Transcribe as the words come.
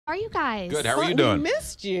How are you guys? Good. How are you doing? We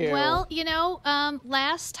missed you. Well, you know,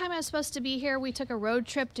 last time I was supposed to be here, we took a road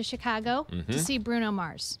trip to Chicago to see Bruno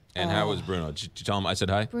Mars. And how was Bruno? Did you tell him I said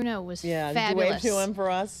hi? Bruno was yeah, fabulous. did you wave to him for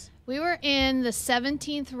us? We were in the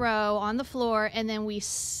 17th row on the floor, and then we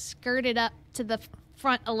skirted up to the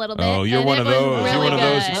front a little bit. Oh, you're one of those. Really You're one of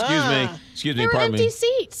those. good. Excuse me. There were Pardon empty me.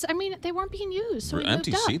 seats. I mean, they weren't being used. So we Empty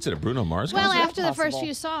moved up. seats at a Bruno Mars Well, concert? after the first possible?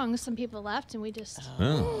 few songs, some people left, and we just.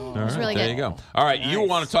 All right, really there good. you go. All right, you Nice.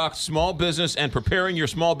 want to talk small business and preparing your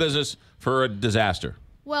small business for a disaster.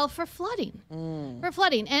 Well, for flooding. For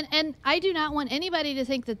flooding. And I do not want anybody to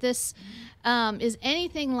think that this is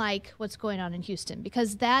anything like what's going on in Houston,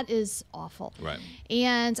 because that is awful. Right.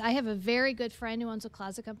 And I have a very good friend who owns a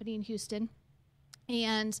closet company in Houston,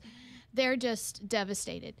 and they're just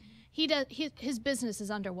devastated. His business is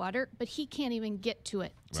underwater, but he can't even get to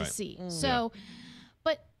it to Right. see. So,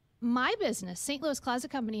 but my business, St. Louis Closet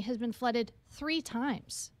Company, has been flooded 3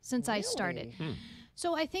 times since I started.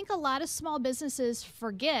 So I think a lot of small businesses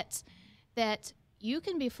forget that you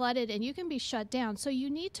can be flooded and you can be shut down. So you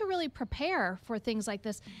need to really prepare for things like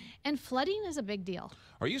this. And flooding is a big deal.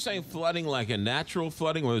 Are you saying flooding like a natural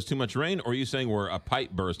flooding where there's too much rain, or are you saying where a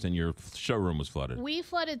pipe burst and your showroom was flooded? We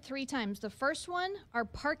flooded 3 times. The first one, our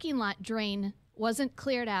parking lot drain wasn't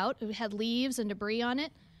cleared out. It had leaves and debris on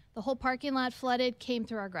it. The whole parking lot flooded, came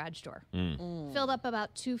through our garage door. Filled up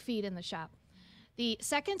about 2 feet in the shop. The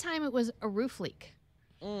second time, it was a roof leak.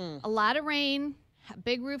 A lot of rain, a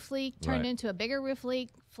big roof leak, turned Right. into a bigger roof leak,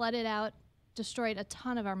 flooded out, destroyed a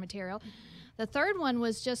ton of our material. The third one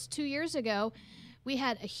was just 2 years ago. We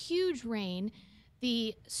had a huge rain.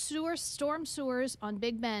 The storm sewers on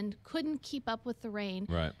Big Bend couldn't keep up with the rain.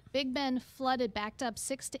 Right. Big Bend flooded, backed up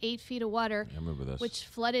 6 to 8 feet of water, I remember this. which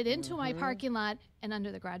flooded into my parking lot and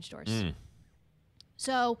under the garage doors.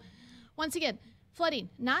 So, once again, flooding,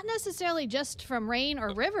 not necessarily just from rain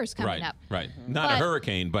or rivers coming right, up. right. Not a But-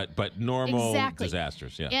 hurricane, but normal Exactly.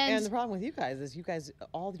 disasters. Yeah. And the problem with you guys is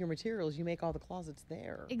all your materials, you make all the closets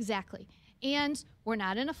there. Exactly. And we're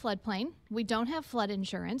not in a floodplain. We don't have flood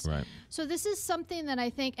insurance. Right. So this is something that I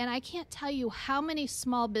think, and I can't tell you how many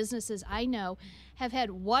small businesses I know have had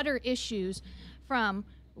water issues from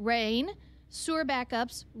rain, sewer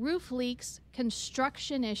backups, roof leaks,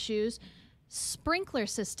 construction issues, sprinkler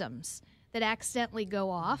systems that accidentally go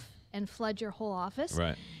off and flood your whole office,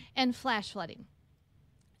 Right. and flash flooding.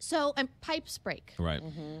 So, and pipes break. Right.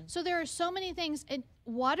 So there are so many things, and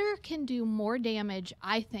water can do more damage,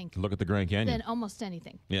 I think, Look at the Grand Canyon. than almost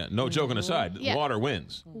anything. Yeah. No joking aside, Yeah. water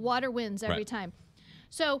wins. Water wins every Right. time.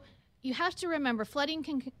 So you have to remember, flooding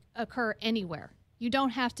can occur anywhere. You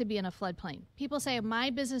don't have to be in a floodplain. People say, my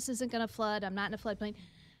business isn't going to flood, I'm not in a floodplain.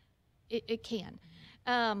 It can.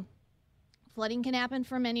 Flooding can happen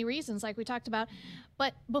for many reasons, like we talked about.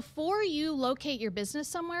 But before you locate your business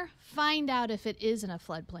somewhere, find out if it is in a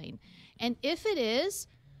floodplain. And if it is,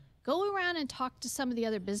 go around and talk to some of the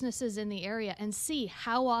other businesses in the area and see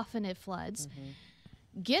how often it floods.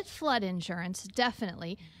 Get flood insurance,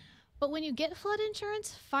 definitely. But when you get flood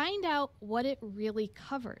insurance, find out what it really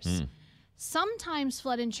covers. Sometimes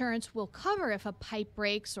flood insurance will cover if a pipe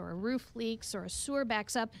breaks or a roof leaks or a sewer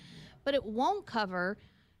backs up, but it won't cover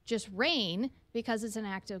just rain because it's an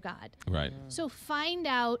act of God. Right. So find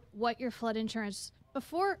out what your flood insurance,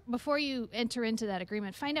 before you enter into that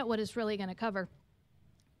agreement, find out what it's really going to cover.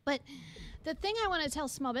 But the thing I want to tell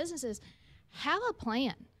small businesses, have a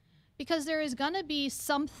plan, because there is going to be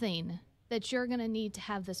something that you're going to need to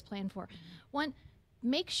have this plan for. One,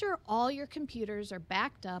 make sure all your computers are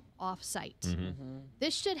backed up off-site.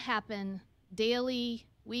 This should happen daily,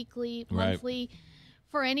 weekly, Right. monthly,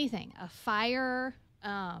 for anything, a fire,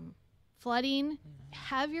 flooding.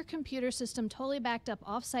 Have your computer system totally backed up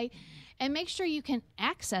off-site, and make sure you can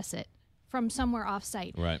access it from somewhere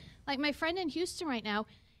off-site. Right. Like my friend in Houston right now,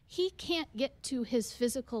 he can't get to his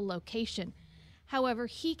physical location. However,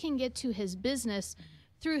 he can get to his business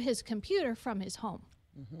through his computer from his home.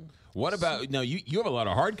 What about now? You have a lot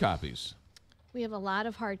of hard copies. We have a lot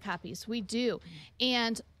of hard copies. We do.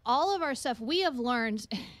 And all of our stuff, we have learned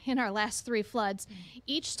in our last 3 floods,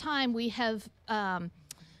 each time we have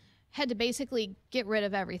had to basically get rid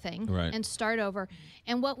of everything Right. and start over.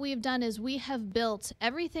 And what we've done is we have built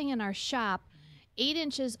everything in our shop 8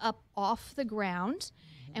 inches up off the ground,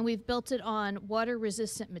 and we've built it on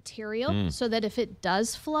water-resistant material so that if it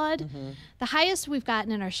does flood, the highest we've gotten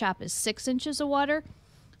in our shop is 6 inches of water.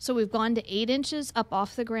 So we've gone to 8 inches up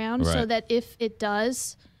off the ground so Right. that if it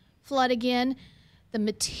does flood again, the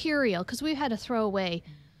material, because we've had to throw away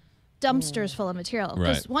dumpsters full of material.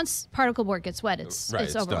 Because Right. once particle board gets wet, it's Right.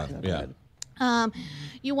 It's over. done. Yeah.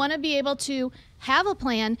 You want to be able to have a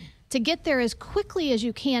plan to get there as quickly as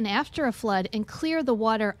you can after a flood and clear the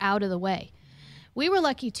water out of the way. We were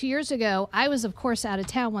lucky 2 years ago. I was, of course, out of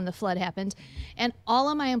town when the flood happened, and all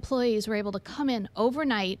of my employees were able to come in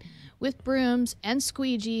overnight with brooms and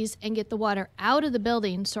squeegees and get the water out of the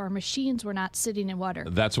building so our machines were not sitting in water.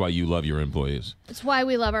 That's why you love your employees. That's why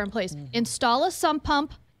we love our employees. Install a sump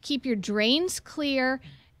pump, keep your drains clear,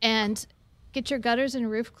 and get your gutters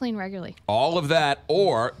and roof clean regularly. All of that,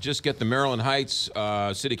 or just get the Maryland Heights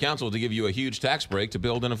City Council to give you a huge tax break to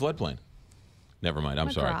build in a floodplain. Never mind.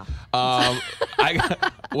 I'm sorry.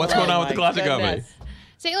 What's going on with the Closet Company?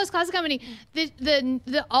 St. Louis Closet Company.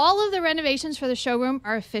 All of the renovations for the showroom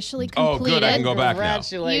are officially completed. Oh, good. I can go back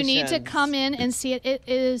now. You need to come in and see it. It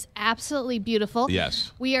is absolutely beautiful.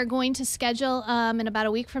 Yes. We are going to schedule in about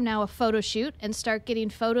a week from now a photo shoot and start getting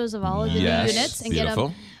photos of all of the new units and get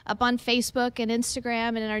them up on Facebook and Instagram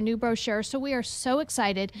and in our new brochure. So we are so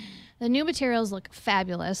excited. The new materials look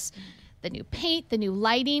fabulous. The new paint, the new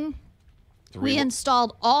lighting. We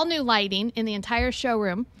installed all new lighting in the entire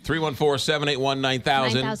showroom.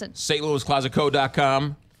 314-781-9000.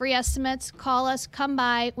 stlouisclosetco.com. Free estimates. Call us. Come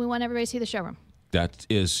by. We want everybody to see the showroom. That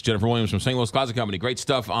is Jennifer Williams from St. Louis Closet Company. Great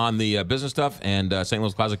stuff on the business stuff, and St.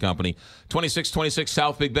 Louis Closet Company, 2626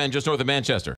 South Big Bend, just north of Manchester.